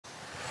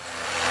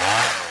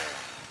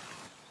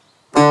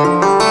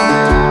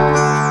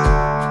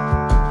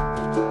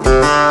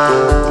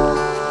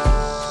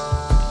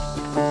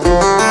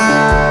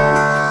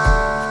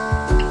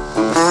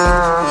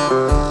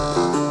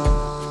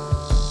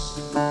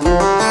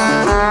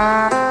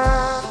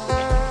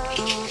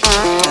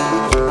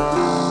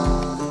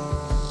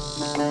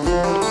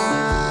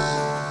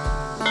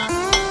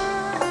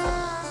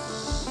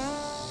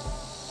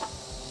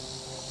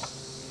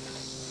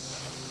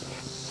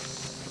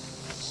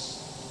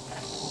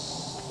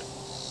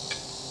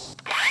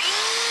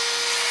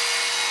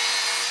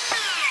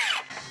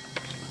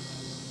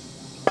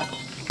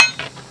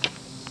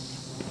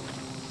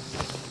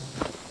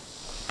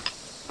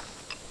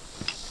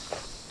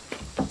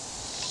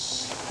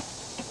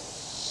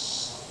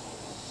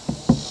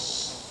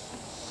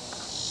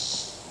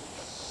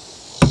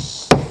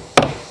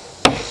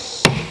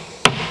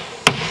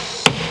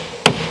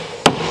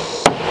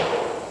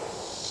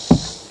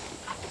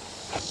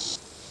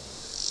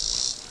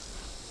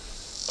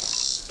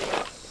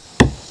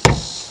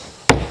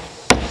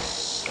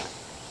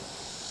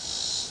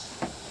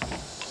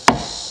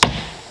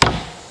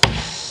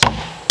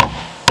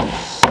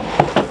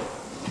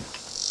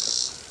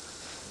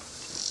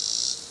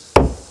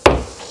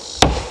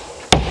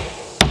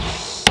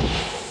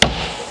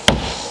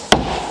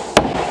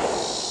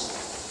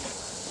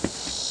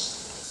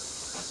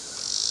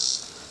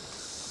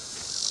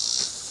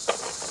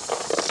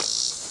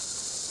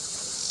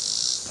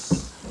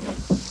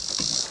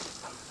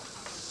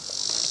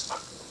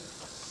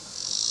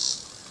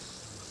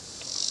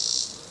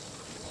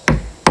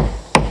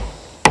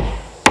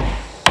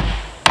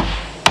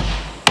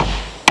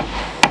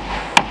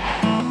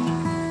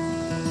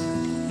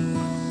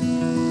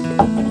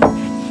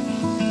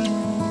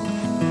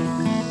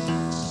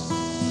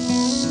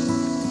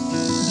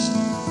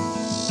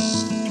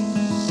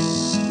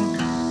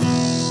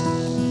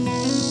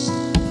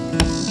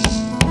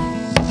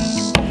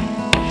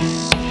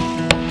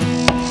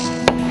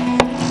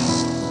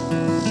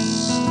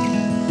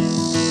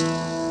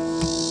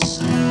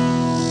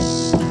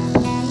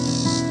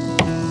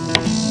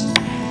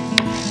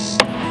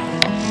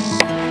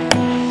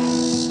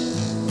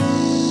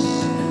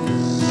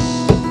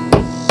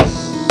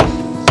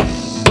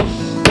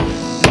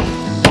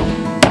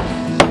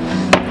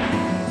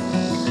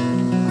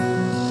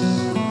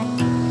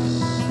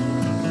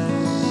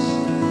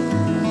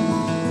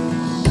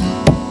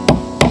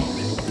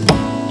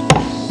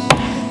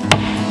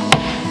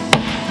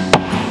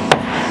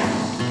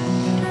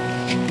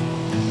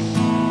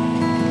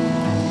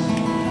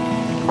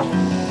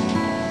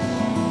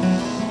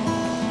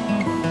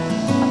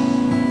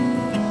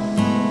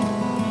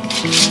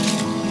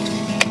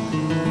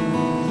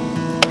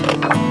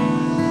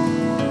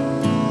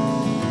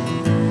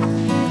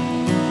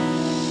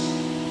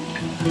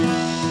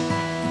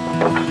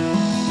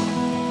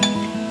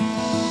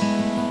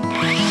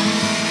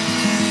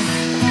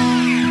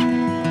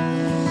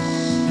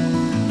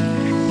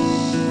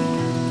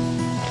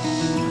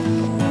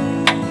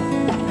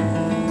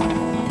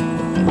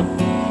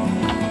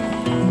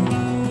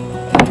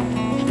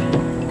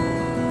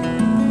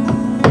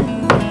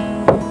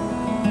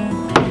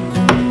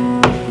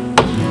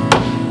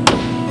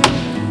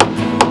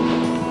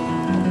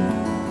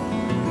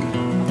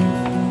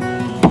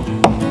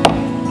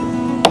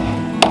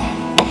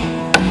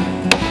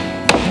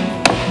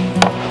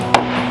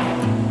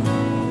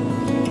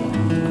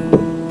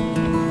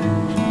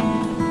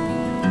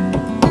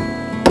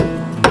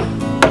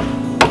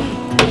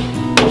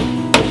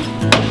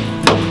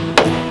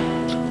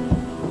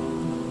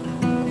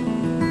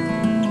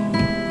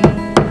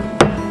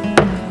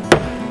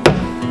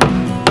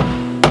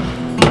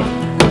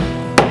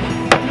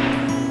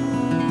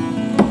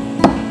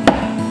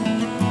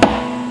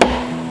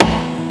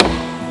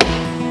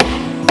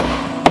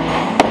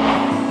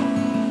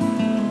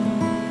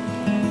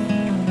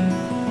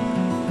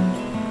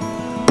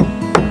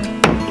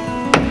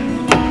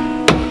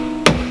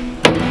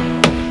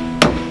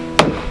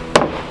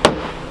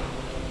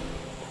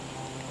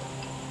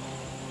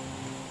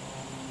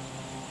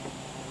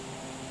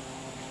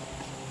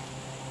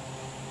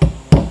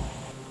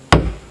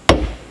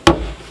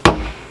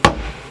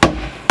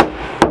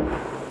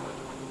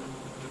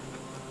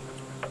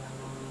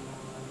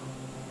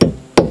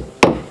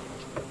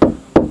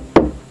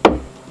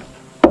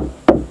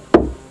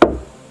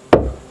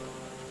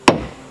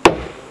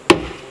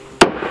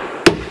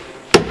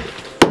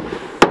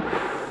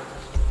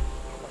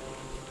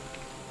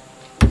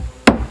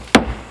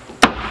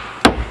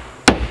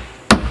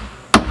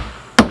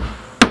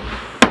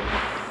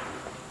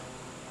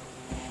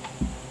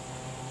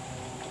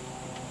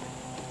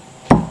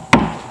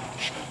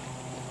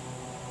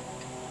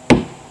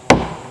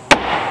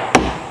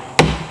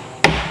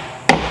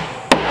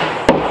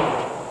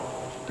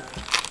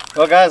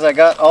Well guys, I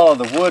got all of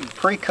the wood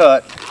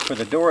pre-cut for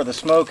the door of the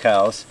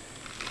smokehouse,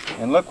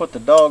 and look what the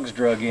dogs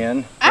drug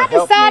in. I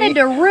decided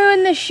to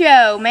ruin the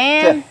show,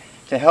 man.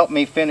 To help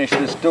me finish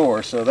this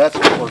door, so that's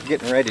what we're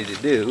getting ready to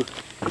do,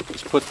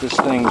 is put this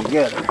thing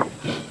together.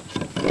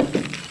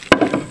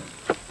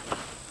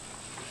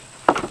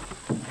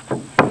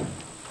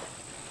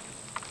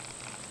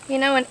 You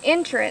know, an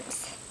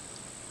entrance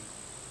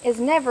is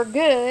never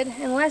good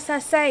unless I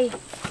say,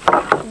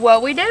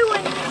 what we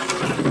doing?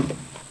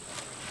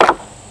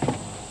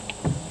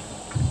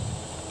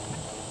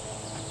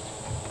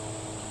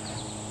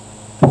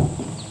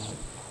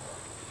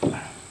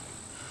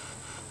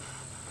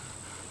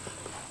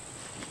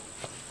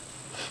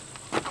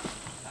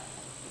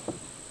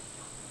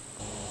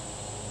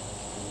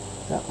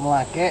 Something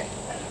like that.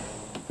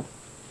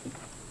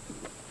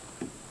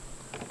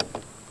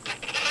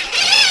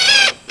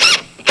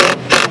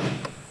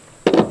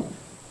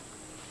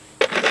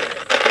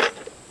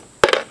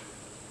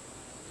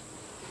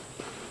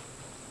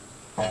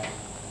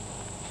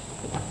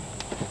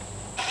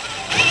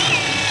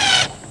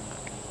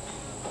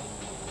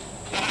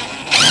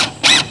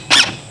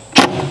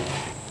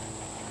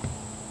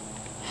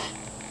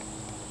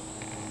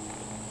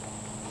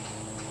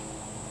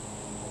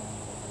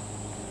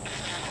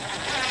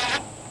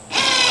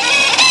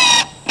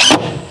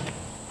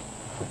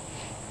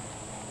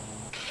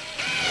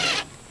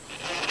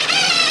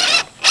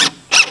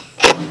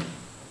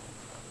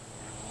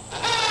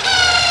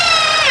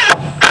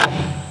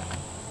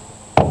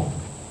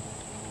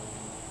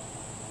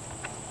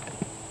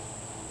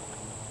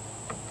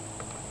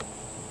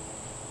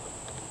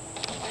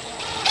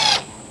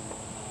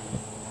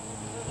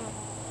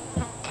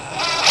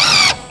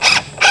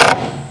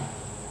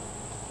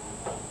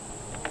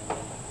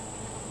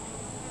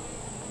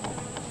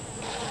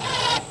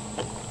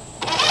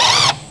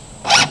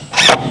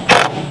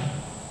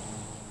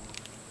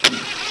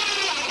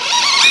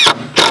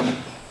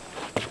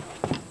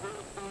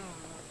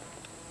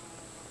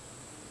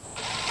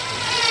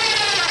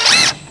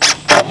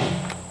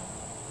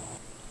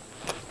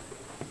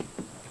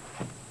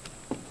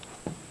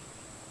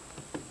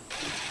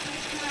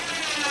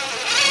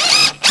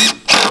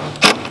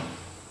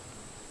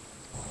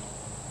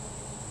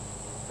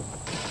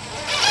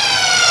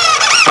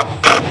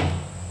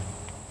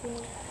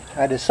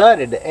 I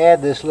decided to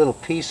add this little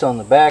piece on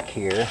the back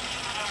here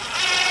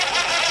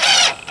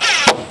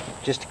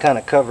just to kind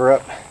of cover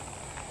up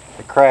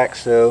the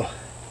cracks so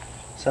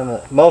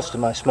most of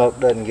my smoke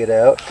doesn't get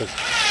out, because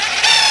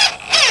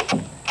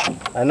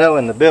I know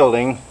in the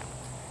building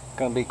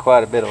going to be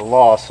quite a bit of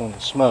loss on the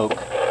smoke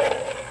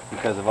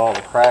because of all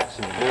the cracks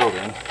in the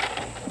building.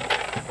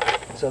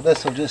 So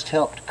this will just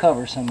help to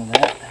cover some of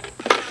that.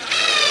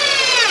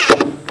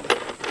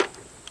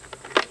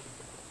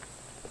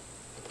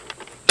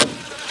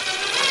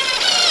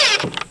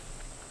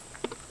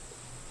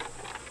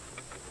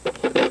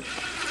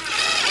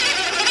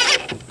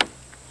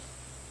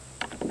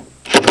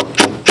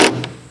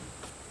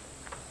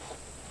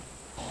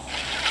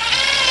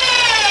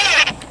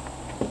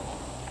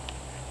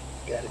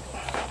 Got it.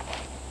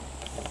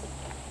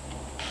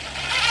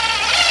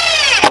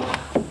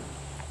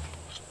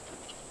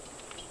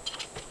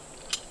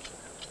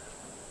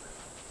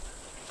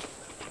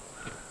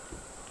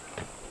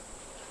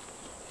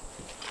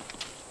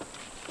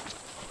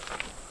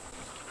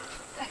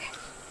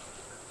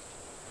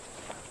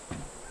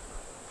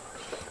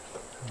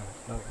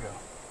 There we go.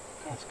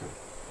 That's good.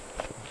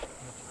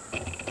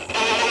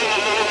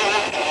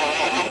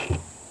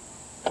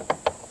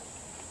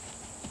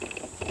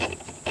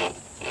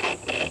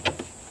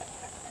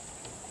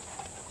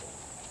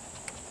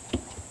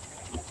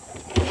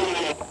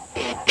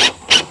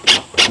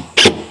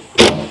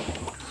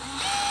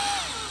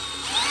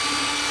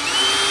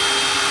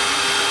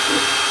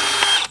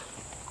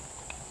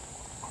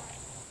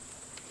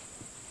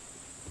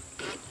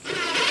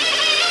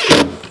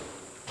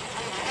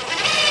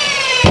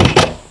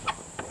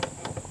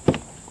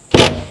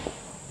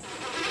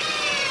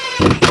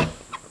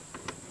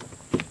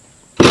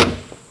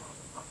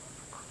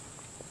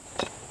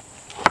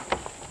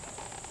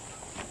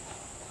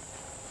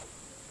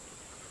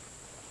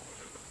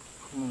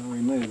 I'm going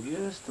to remove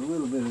just a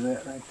little bit of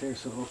that right there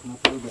so it'll open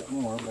up a little bit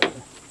more, but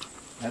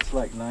that's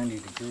like 90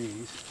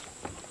 degrees.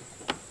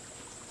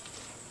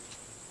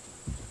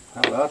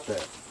 How about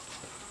that?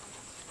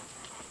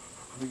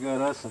 We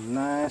got us a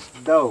nice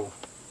dough.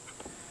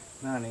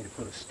 Now I need to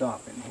put a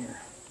stop in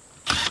here.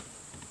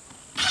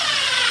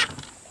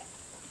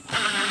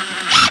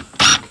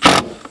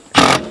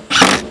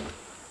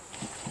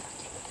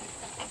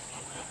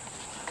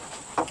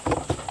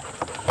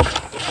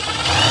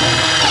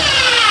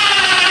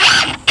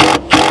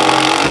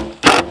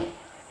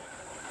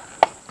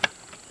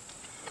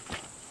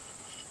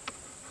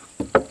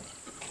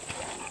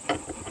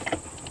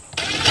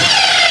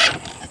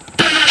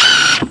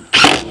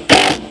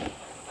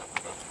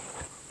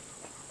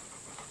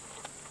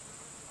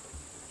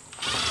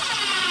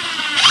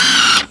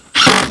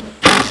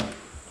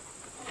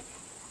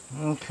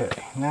 Okay,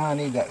 now I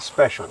need that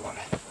special one.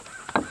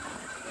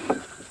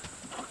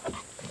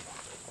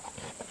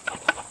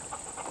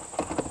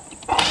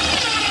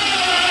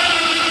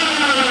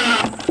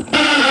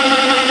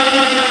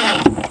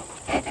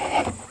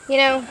 You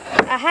know,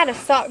 I had a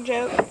sock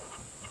joke,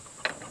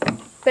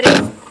 but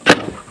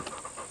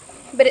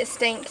it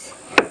stinks.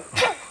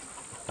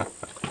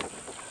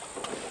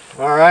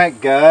 Alright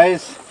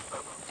guys,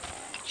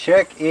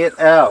 check it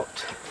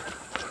out.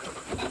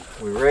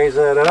 We raise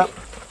that up,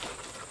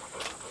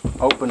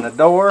 open the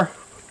door,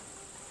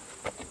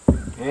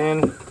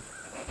 and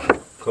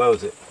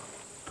close it.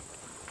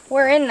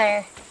 We're in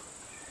there.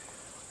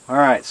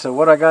 Alright, so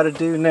what I got to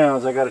do now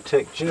is I got to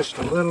take just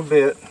a little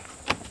bit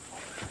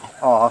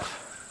off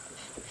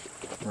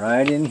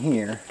right in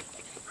here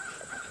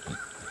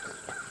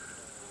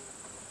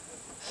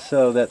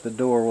so that the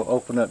door will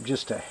open up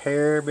just a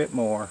hair bit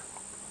more.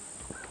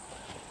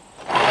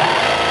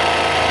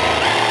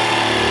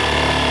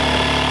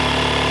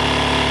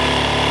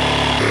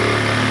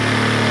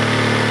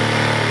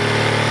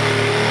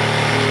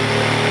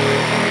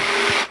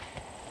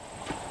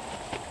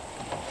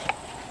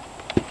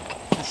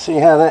 Let's see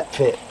how that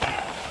fit.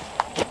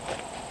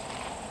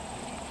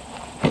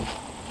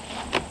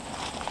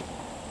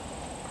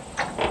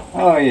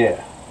 Oh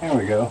yeah, there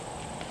we go.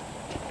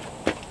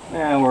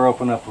 Now we're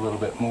opening up a little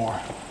bit more.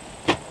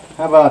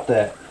 How about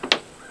that?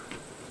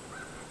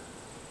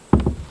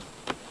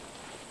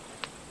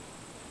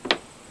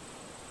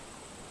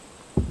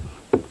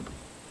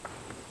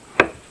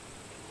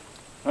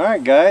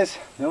 Alright guys,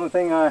 the only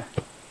thing I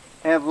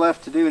have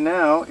left to do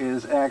now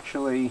is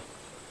actually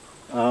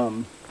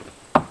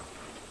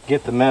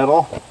get the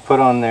metal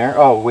put on there.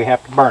 Oh, we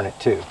have to burn it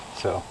too,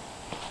 so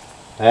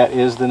that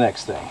is the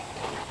next thing.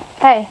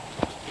 Hey,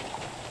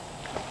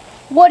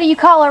 what do you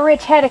call a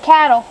rich head of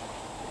cattle?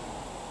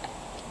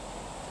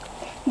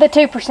 The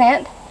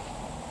 2%.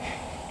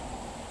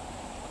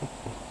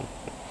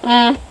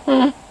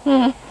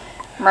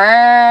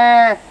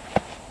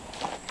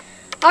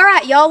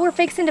 Alright y'all, we're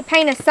fixing to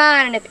paint a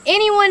sign, and if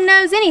anyone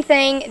knows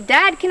anything,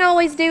 Dad can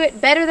always do it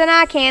better than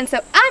I can,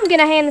 so I'm going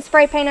to hand the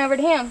spray paint over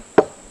to him.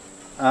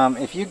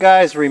 If you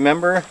guys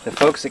remember the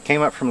folks that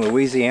came up from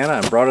Louisiana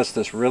and brought us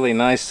this really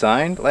nice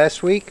sign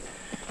last week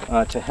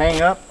to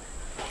hang up,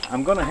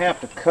 I'm going to have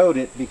to coat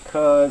it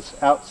because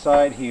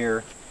outside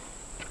here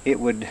it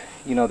would,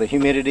 you know, the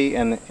humidity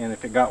and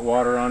if it got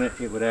water on it,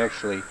 it would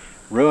actually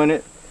ruin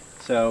it.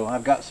 So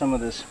I've got some of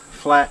this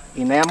flat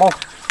enamel.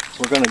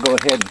 We're going to go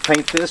ahead and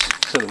paint this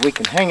so that we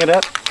can hang it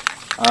up.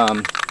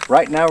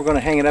 Right now we're going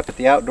to hang it up at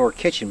the outdoor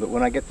kitchen, but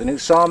when I get the new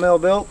sawmill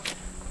built,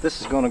 this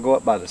is going to go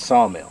up by the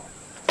sawmill.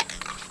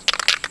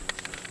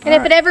 And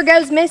if it ever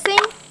goes missing,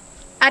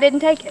 I didn't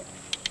take it.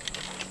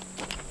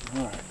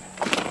 All right.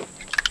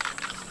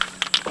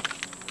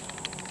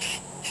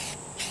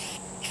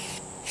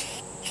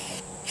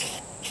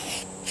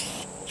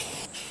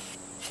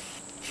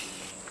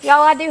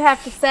 Y'all, I do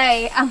have to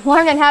say, I'm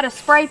learning how to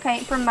spray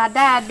paint from my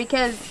dad,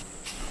 because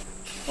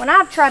when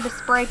I've tried to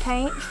spray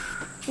paint,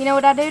 you know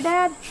what I do,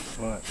 Dad?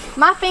 What?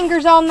 My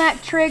finger's on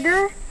that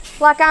trigger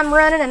like I'm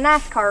running a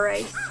NASCAR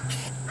race.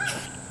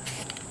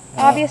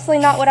 Obviously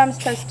not what I'm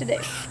supposed to do.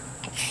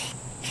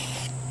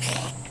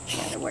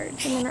 Other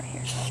words, and then right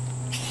here.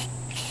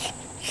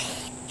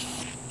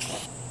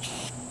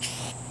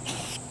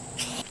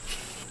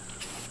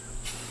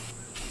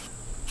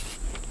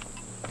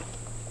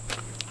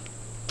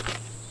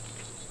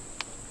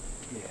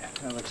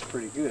 That looks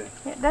pretty good.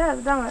 It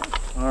does, don't it?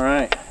 All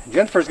right,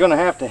 Jennifer's going to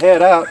have to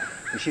head out.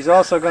 And she's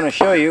also going to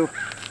show you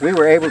we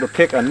were able to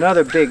pick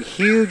another big,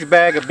 huge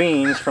bag of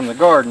beans from the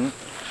garden,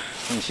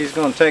 and she's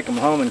going to take them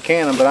home and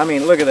can them. But I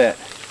mean, look at that.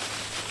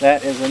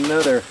 That is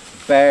another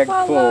bag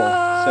full.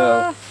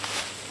 So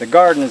the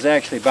garden is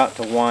actually about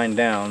to wind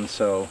down.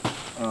 So,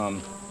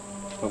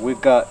 but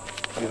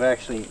we've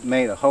actually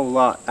made a whole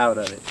lot out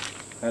of it.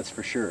 That's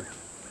for sure.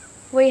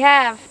 We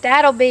have.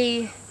 Dad'll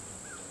be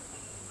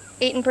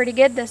eating pretty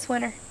good this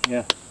winter.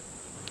 Yeah.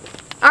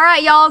 All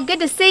right, y'all.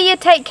 Good to see you.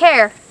 Take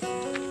care.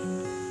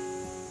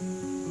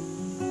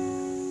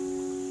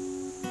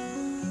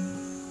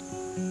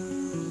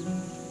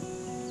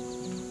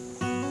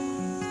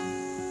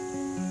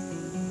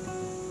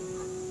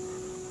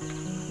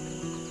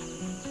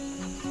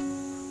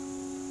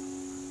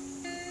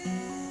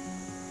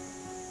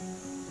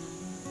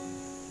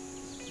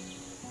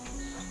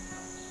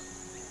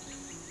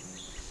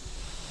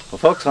 Well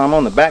folks, I'm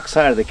on the back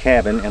side of the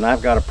cabin and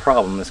I've got a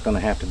problem that's going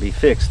to have to be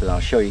fixed that I'll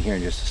show you here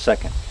in just a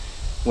second.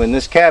 When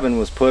this cabin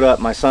was put up,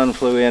 my son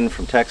flew in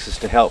from Texas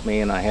to help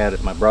me, and I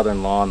had my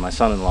brother-in-law and my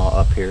son-in-law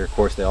up here. Of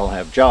course, they all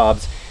have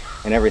jobs,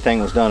 and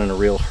everything was done in a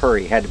real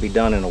hurry. It had to be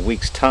done in a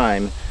week's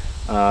time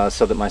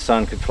so that my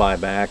son could fly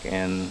back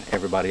and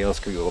everybody else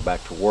could go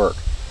back to work.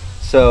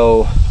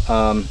 So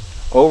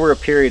over a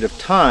period of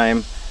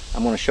time,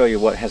 I'm going to show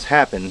you what has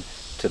happened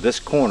to this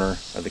corner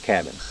of the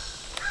cabin.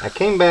 I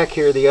came back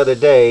here the other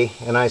day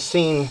and I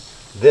seen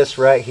this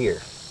right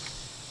here.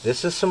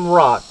 This is some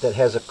rot that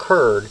has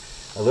occurred.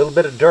 A little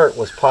bit of dirt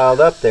was piled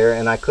up there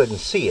and I couldn't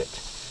see it.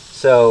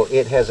 So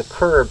it has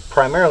occurred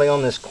primarily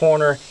on this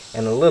corner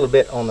and a little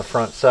bit on the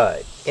front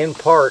side. In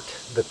part,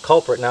 the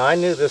culprit, now I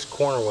knew this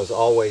corner was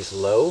always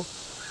low,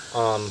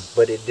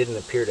 but it didn't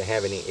appear to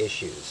have any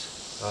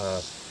issues.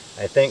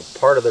 I think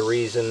part of the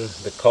reason,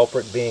 the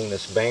culprit being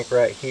this bank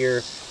right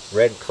here,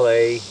 red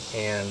clay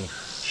and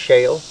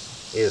shale,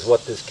 is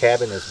what this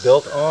cabin is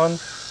built on,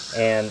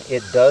 and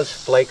it does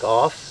flake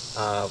off,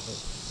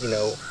 you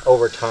know,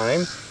 over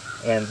time.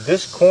 And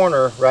this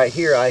corner right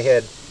here, I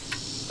had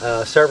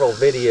several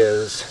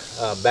videos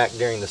back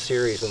during the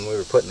series when we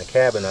were putting the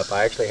cabin up.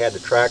 I actually had the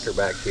tractor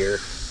back here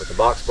with the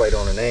box blade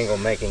on an angle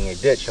making a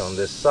ditch on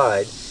this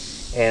side.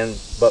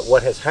 But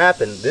what has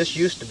happened, this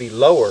used to be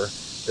lower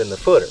than the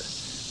footer,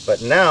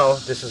 but now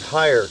this is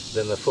higher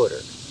than the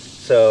footer.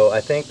 So I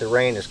think the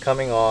rain is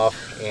coming off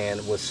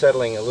and was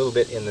settling a little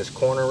bit in this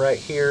corner right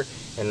here,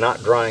 and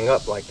not drying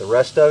up like the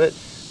rest of it.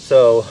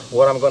 So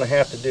what I'm going to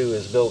have to do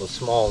is build a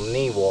small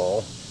knee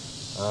wall,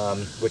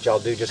 which I'll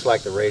do just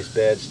like the raised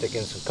bed, stick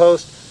in some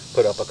posts,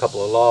 put up a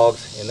couple of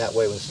logs, and that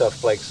way when stuff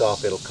flakes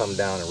off, it'll come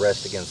down and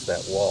rest against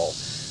that wall.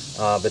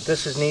 But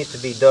this needs to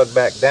be dug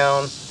back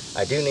down.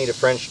 I do need a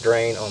French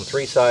drain on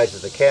 3 sides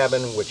of the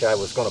cabin, which I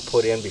was going to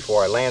put in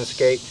before I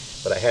landscape,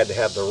 but I had to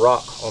have the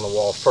rock on the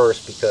wall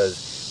first,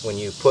 because when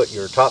you put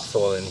your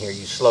topsoil in here,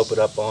 you slope it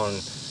up on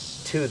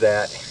to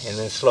that and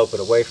then slope it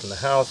away from the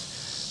house.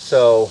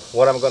 So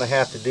what I'm going to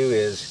have to do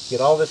is get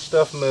all this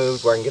stuff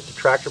moved where I can get the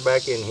tractor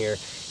back in here,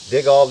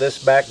 dig all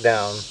this back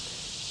down,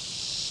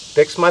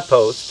 fix my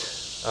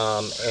post,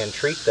 and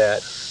treat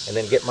that, and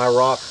then get my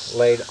rock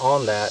laid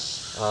on that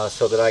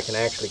so that I can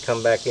actually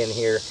come back in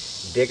here,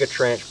 dig a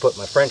trench, put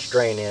my French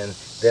drain in,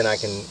 then I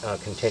can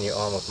continue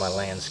on with my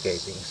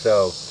landscaping.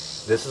 So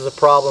this is a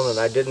problem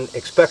that I didn't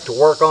expect to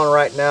work on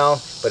right now,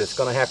 but it's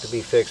going to have to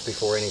be fixed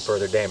before any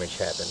further damage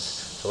happens.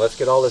 So let's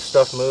get all this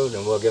stuff moved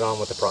and we'll get on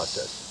with the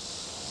process.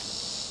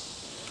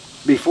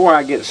 Before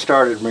I get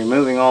started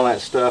removing all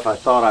that stuff, I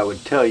thought I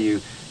would tell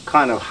you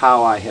kind of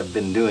how I have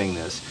been doing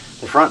this.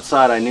 The front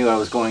side I knew I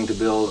was going to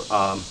build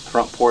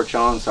front porch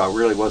on, so I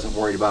really wasn't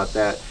worried about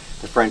that.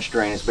 The French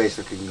drain is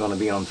basically going to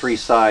be on 3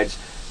 sides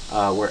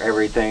where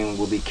everything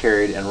will be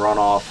carried and run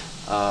off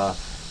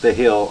the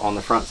hill on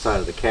the front side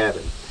of the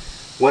cabin.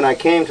 When I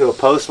came to a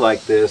post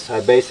like this,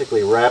 I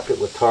basically wrapped it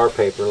with tar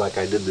paper like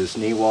I did this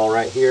knee wall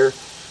right here,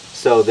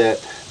 so that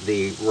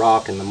the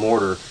rock and the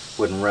mortar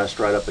wouldn't rest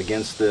right up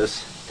against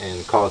this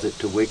and cause it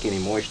to wick any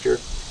moisture.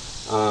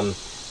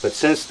 But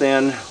since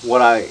then,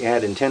 what I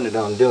had intended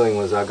on doing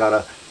was I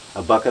got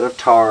a bucket of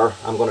tar.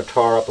 I'm going to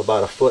tar up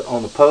about 1 foot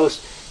on the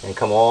post and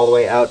come all the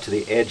way out to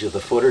the edge of the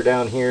footer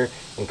down here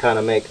and kind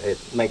of make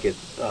it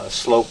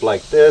slope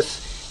like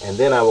this, and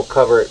then I will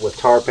cover it with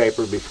tar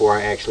paper before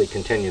I actually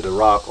continue the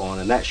rock on,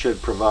 and that should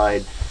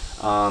provide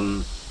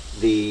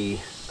the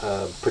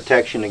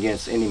protection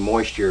against any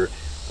moisture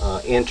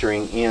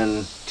entering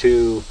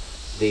into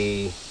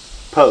the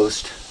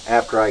post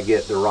after I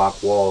get the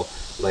rock wall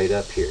laid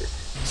up here.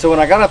 So when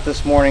I got up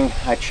this morning,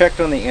 I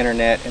checked on the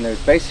internet, and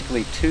there's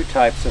basically 2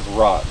 types of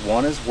rot.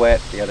 One is wet,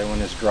 the other one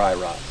is dry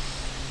rot.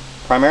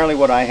 Primarily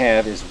what I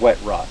have is wet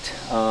rot,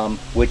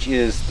 which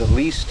is the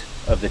least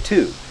of the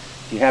 2.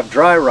 If you have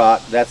dry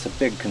rot, that's a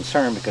big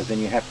concern, because then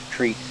you have to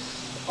treat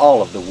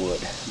all of the wood.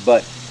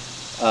 But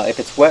if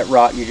it's wet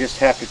rot, you just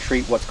have to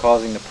treat what's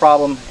causing the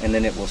problem, and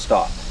then it will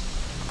stop.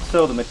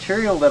 So the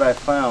material that I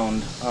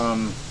found,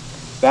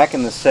 back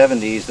in the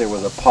 70s, there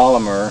was a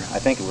polymer, I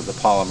think it was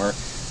a polymer,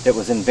 that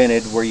was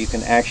invented where you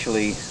can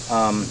actually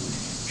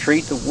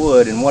treat the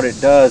wood, and what it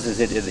does is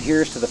it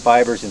adheres to the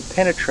fibers and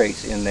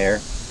penetrates in there,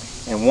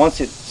 and once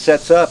it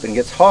sets up and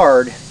gets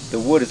hard, the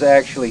wood is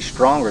actually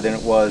stronger than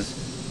it was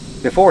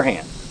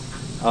beforehand.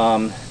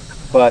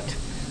 But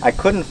I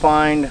couldn't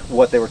find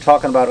what they were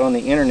talking about on the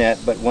internet,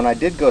 but when I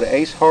did go to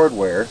Ace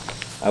Hardware,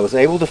 I was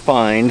able to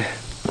find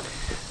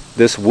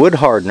this wood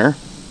hardener,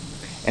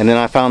 and then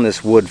I found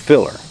this wood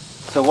filler.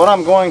 So what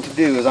I'm going to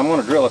do is I'm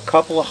going to drill a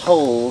couple of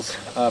holes,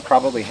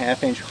 probably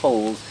 1/2-inch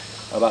holes,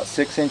 about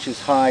 6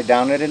 inches high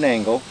down at an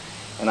angle,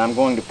 and I'm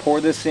going to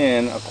pour this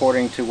in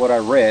according to what I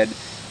read.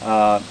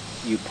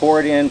 You pour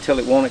it in till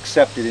it won't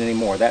accept it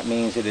anymore. That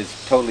means it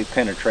has totally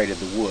penetrated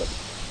the wood.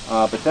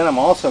 But then I'm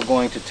also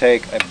going to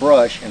take a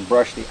brush and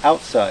brush the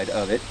outside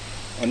of it,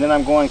 and then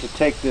I'm going to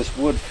take this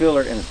wood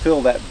filler and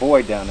fill that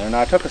void down there.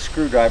 Now I took a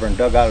screwdriver and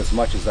dug out as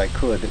much as I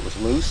could that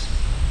was loose,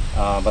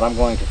 but I'm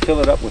going to fill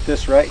it up with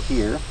this right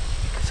here.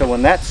 So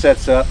when that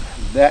sets up,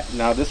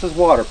 now this is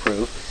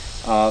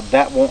waterproof,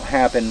 that won't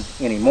happen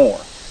anymore.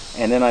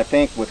 And then I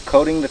think with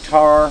coating the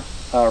tar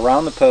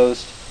around the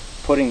post,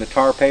 putting the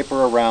tar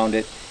paper around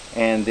it,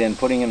 and then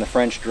putting in the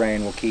French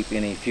drain will keep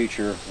any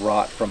future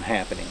rot from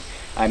happening.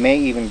 I may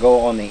even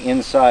go on the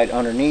inside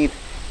underneath,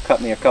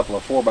 cut me a couple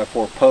of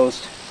 4x4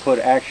 posts, put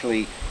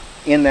actually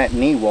in that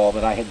knee wall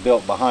that I had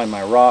built behind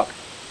my rock,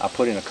 I'll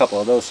put in a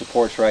couple of those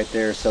supports right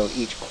there, so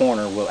each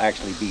corner will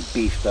actually be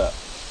beefed up.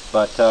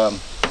 But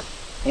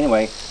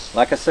anyway,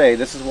 like I say,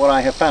 this is what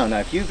I have found. Now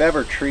if you've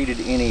ever treated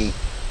any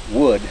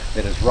wood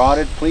that is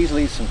rotted, please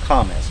leave some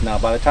comments. Now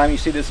by the time you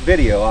see this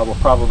video, I will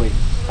probably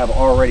have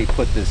already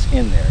put this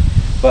in there.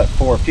 But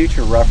for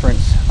future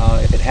reference,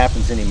 if it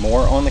happens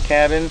anymore on the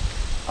cabin,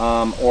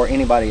 or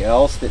anybody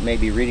else that may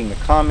be reading the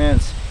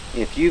comments,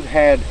 if you've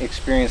had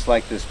experience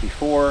like this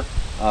before,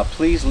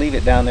 please leave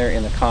it down there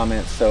in the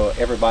comments so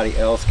everybody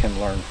else can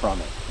learn from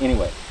it.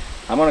 Anyway,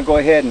 I'm going to go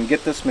ahead and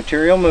get this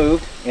material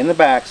moved in the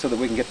back so that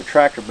we can get the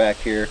tractor back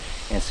here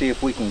and see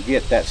if we can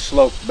get that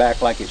slope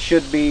back like it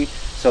should be,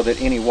 so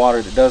that any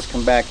water that does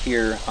come back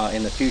here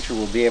in the future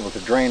will be able to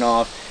drain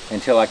off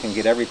until I can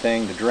get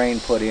everything, the drain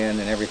put in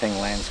and everything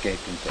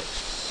landscaped and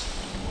fixed.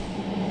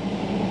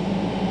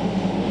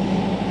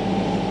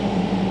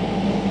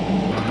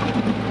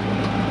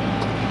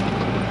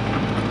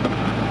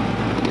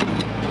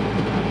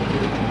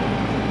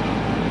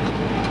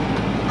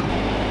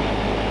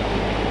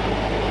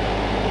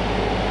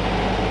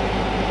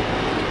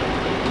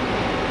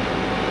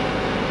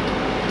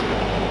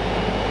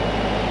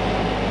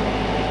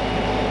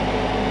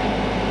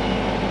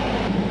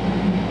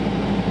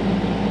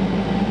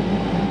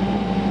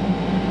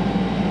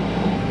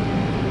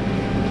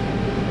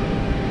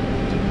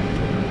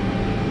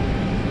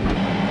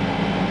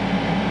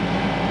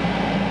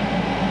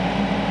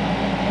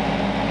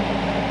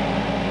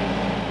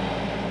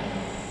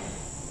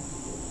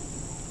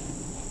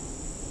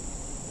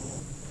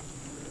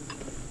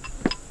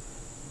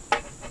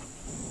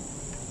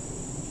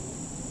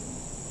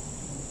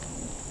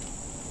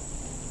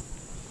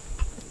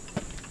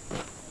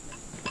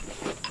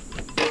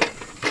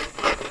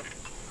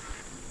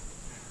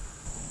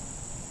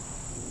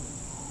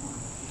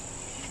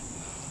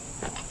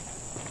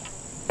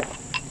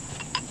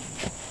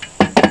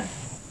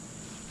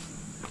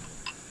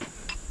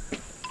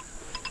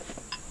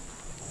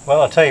 Well,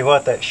 I'll tell you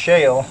what, that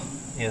shale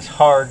is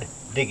hard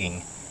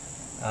digging,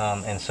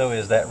 and so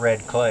is that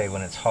red clay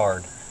when it's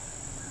hard.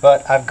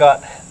 But I've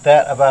got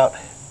that about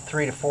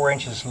 3 to 4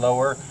 inches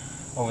lower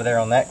over there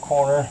on that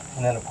corner,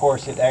 and then of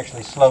course it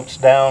actually slopes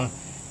down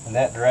in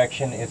that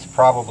direction. It's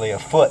probably a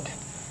foot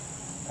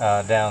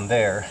down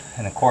there,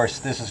 and of course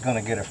this is going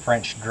to get a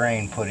French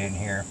drain put in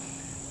here.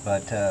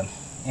 But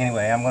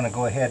anyway, I'm going to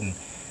go ahead and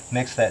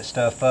mix that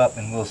stuff up,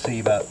 and we'll see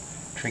about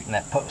treating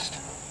that post.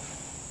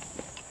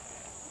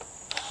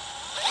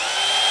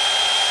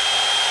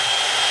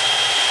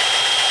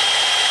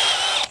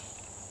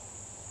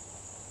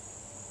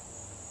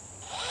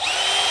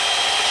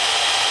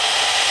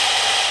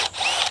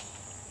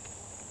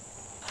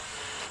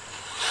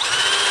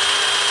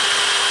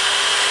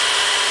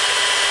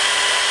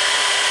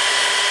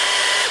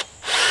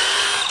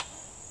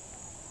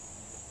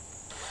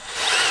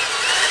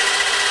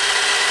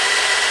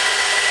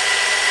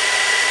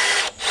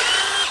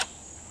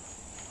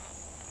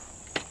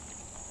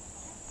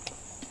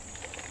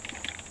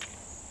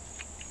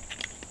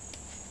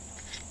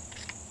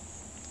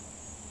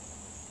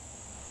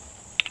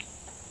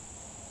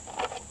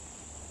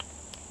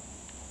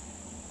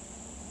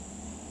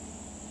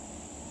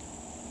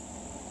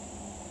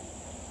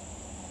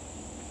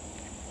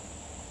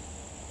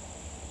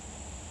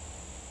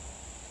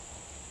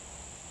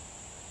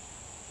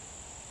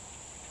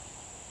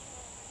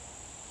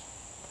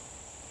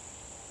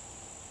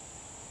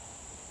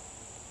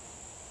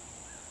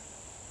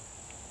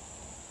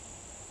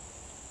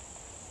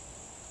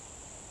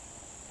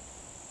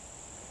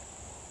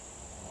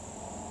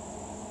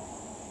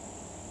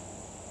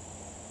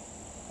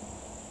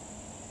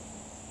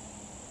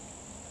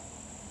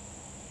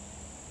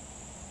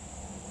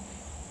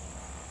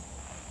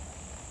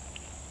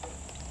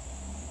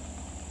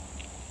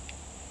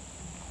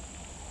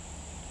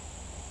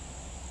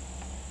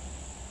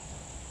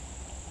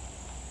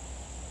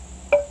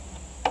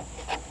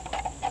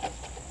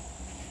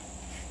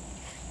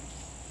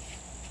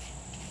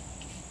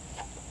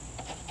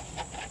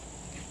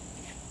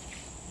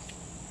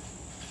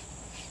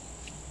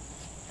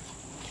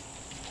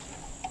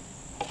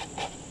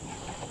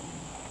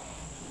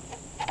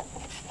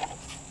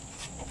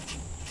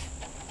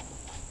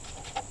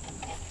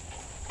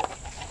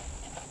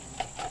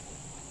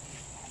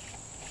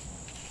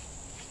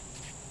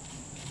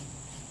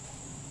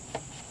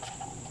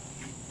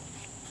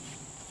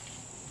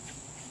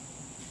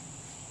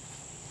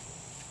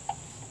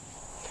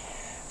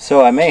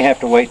 So I may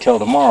have to wait till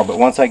tomorrow, but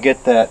once I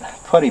get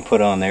that putty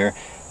put on there,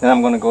 then I'm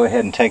going to go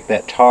ahead and take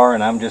that tar,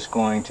 and I'm just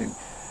going to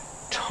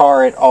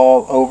tar it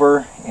all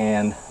over,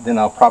 and then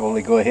I'll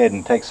probably go ahead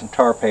and take some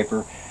tar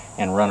paper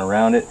and run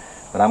around it.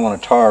 But I'm going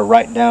to tar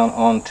right down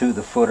onto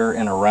the footer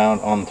and around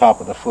on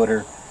top of the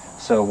footer,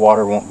 so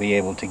water won't be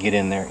able to get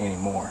in there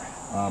anymore.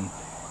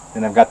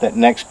 Then I've got that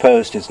next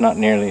post. It's not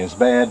nearly as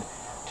bad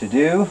to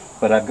do,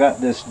 but I've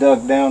got this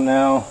dug down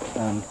now.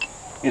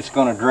 It's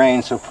going to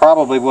drain, so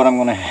probably what I'm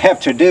going to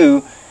have to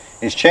do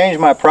is change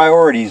my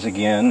priorities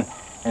again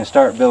and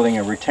start building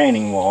a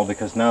retaining wall,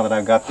 because now that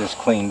I've got this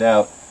cleaned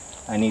out,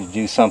 I need to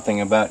do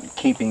something about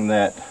keeping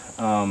that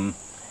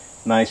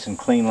nice and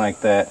clean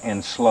like that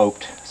and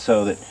sloped,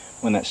 so that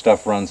when that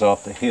stuff runs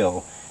off the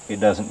hill, it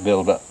doesn't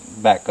build up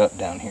back up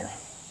down here.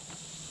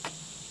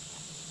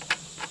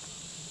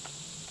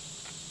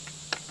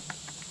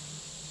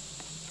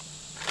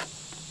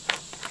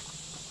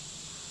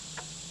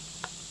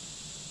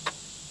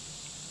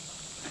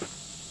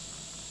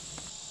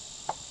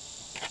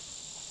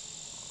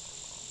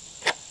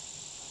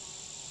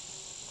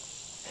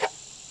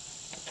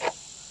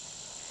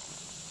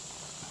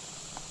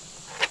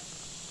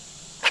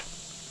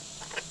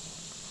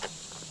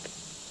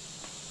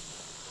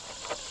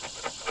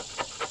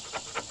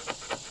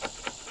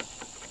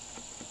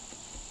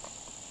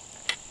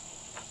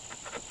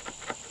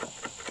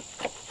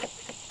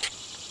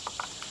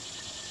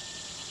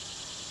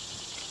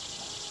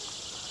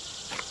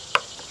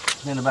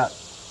 Been about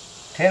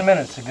 10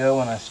 minutes ago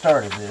when I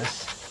started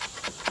this,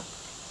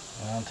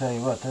 and I'll tell you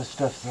what, this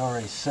stuff's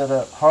already set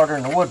up harder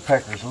than a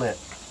woodpecker's lip.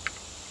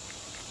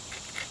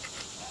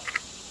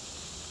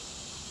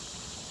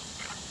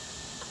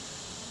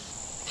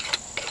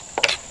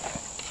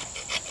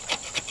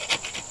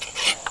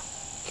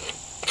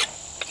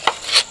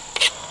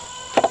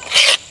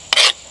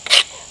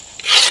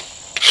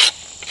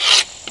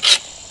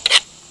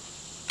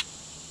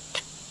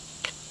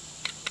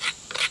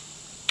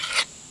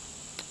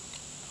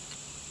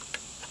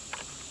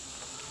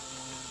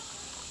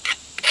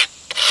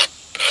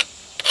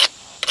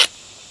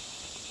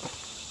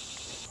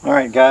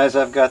 Alright guys,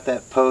 I've got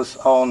that post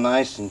all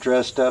nice and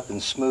dressed up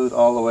and smooth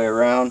all the way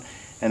around,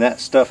 and that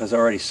stuff is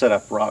already set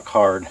up rock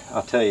hard.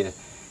 I'll tell you,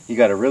 you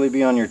got to really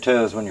be on your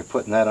toes when you're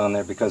putting that on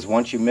there, because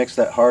once you mix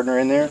that hardener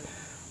in there,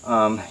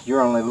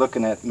 you're only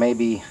looking at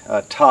maybe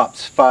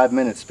tops 5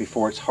 minutes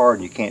before it's hard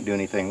and you can't do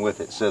anything with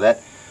it. So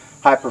that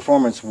high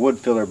performance wood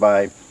filler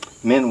by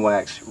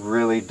Minwax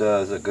really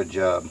does a good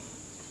job.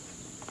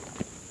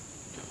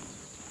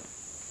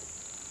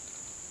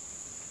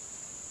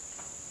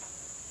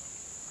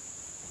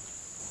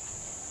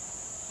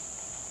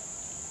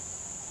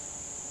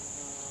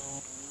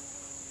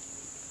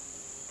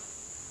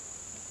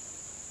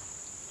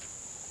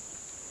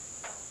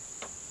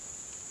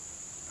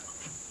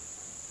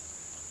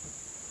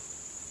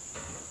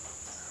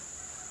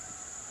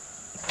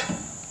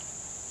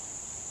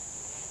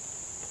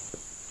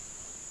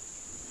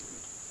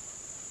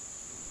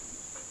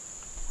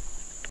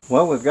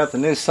 Well, we've got the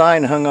new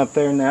sign hung up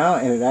there now,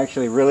 and it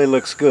actually really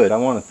looks good. I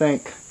want to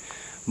thank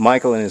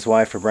Michael and his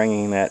wife for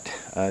bringing that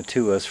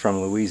to us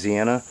from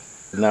Louisiana.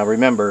 Now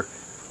remember,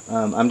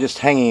 I'm just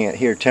hanging it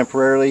here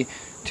temporarily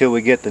till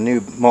we get the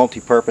new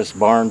multi-purpose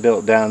barn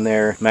built down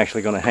there. I'm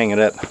actually going to hang it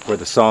up where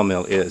the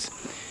sawmill is.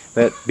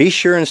 But be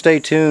sure and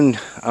stay tuned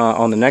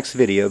on the next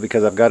video,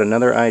 because I've got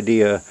another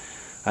idea.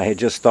 I had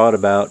just thought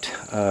about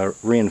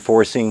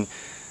reinforcing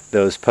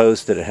those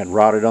posts that had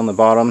rotted on the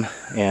bottom,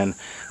 and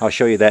I'll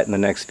show you that in the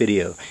next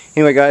video.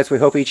 Anyway guys, we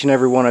hope each and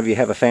every one of you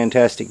have a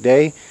fantastic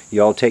day.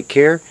 You all take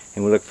care,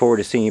 and we look forward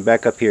to seeing you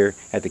back up here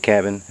at the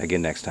cabin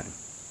again next time.